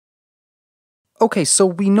Okay, so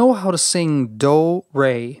we know how to sing do,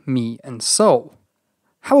 re, mi, and so.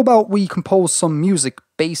 How about we compose some music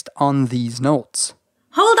based on these notes?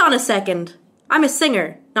 Hold on a second. I'm a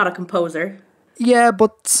singer, not a composer. Yeah,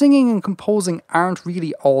 but singing and composing aren't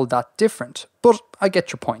really all that different, but I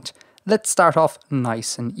get your point. Let's start off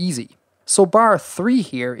nice and easy. So bar 3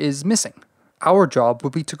 here is missing. Our job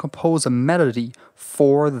would be to compose a melody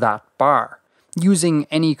for that bar, using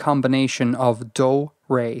any combination of do,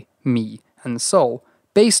 re, mi, and so,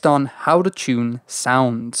 based on how the tune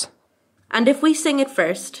sounds. And if we sing it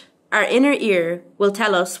first, our inner ear will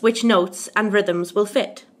tell us which notes and rhythms will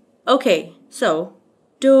fit. Okay, so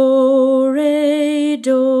do, re,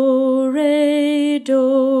 do, re,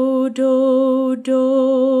 do, do,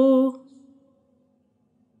 do.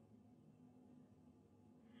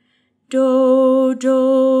 Do,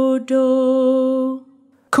 do, do.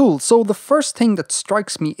 Cool, so the first thing that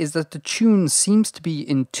strikes me is that the tune seems to be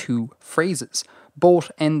in 2 phrases, both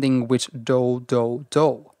ending with do, do,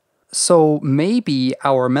 do. So maybe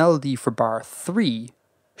our melody for bar 3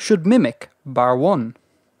 should mimic bar 1.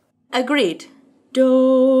 Agreed.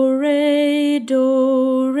 Do, re,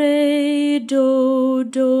 do, re, do,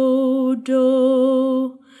 do,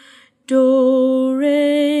 do. Do,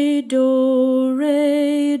 re, do,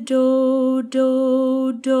 re, do,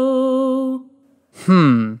 do, do.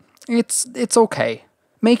 It's okay.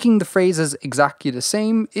 Making the phrases exactly the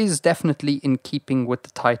same is definitely in keeping with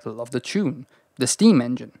the title of the tune, the steam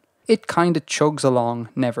engine. It kinda chugs along,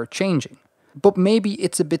 never changing. But maybe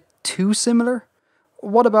it's a bit too similar?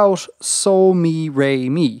 What about so, mi, re,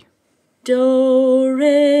 mi? Do,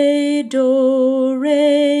 re, do,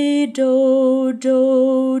 re, do,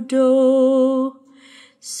 do, do.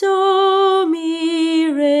 So,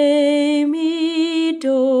 mi, re, mi,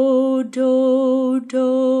 do, do,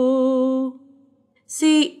 do.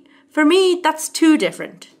 See, for me, that's too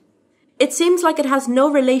different. It seems like it has no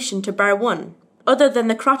relation to bar 1, other than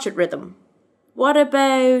the crotchet rhythm. What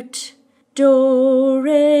about do,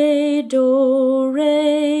 re, do,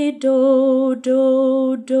 re, do,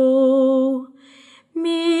 do, do.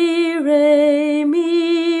 Mi, re,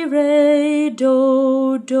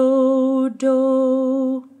 do, do,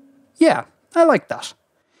 do. Yeah, I like that.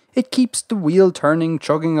 It keeps the wheel turning,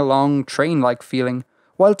 chugging along, train-like feeling,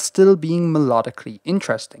 while still being melodically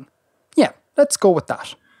interesting. Yeah, let's go with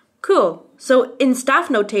that. Cool. So in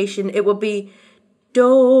staff notation, it would be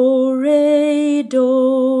do, re,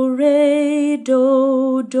 do, re,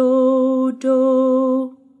 do, do,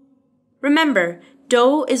 do. Remember,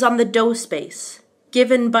 do is on the do space,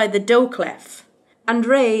 given by the do clef, and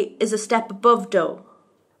re is a step above do.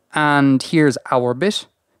 And here's our bit.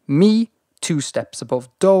 Mi, 2 steps above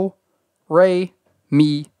do, re,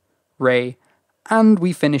 mi, re, and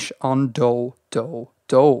we finish on do, do,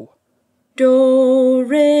 do. Do,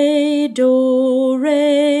 re, do,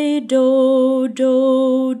 re, do,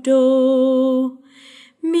 do, do.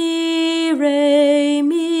 Mi, re,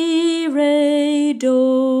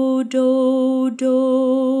 do, do,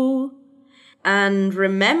 do. And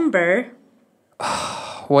remember...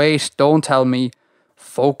 Wait, don't tell me.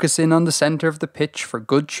 Focus in on the center of the pitch for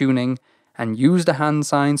good tuning and use the hand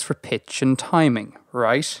signs for pitch and timing,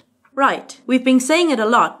 right? Right. We've been saying it a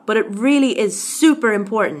lot, but it really is super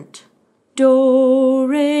important. Do,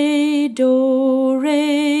 re, do,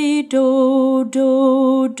 re, do,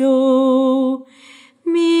 do, do.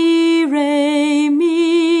 Mi, re,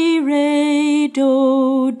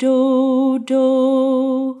 do, do,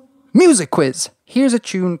 do. Music quiz! Here's a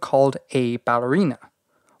tune called A Ballerina.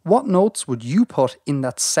 What notes would you put in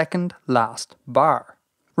that second last bar?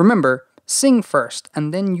 Remember, sing first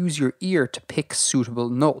and then use your ear to pick suitable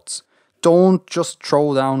notes. Don't just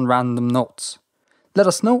throw down random notes. Let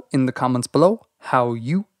us know in the comments below how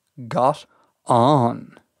you got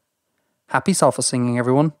on. Happy Solfa singing,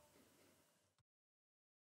 everyone.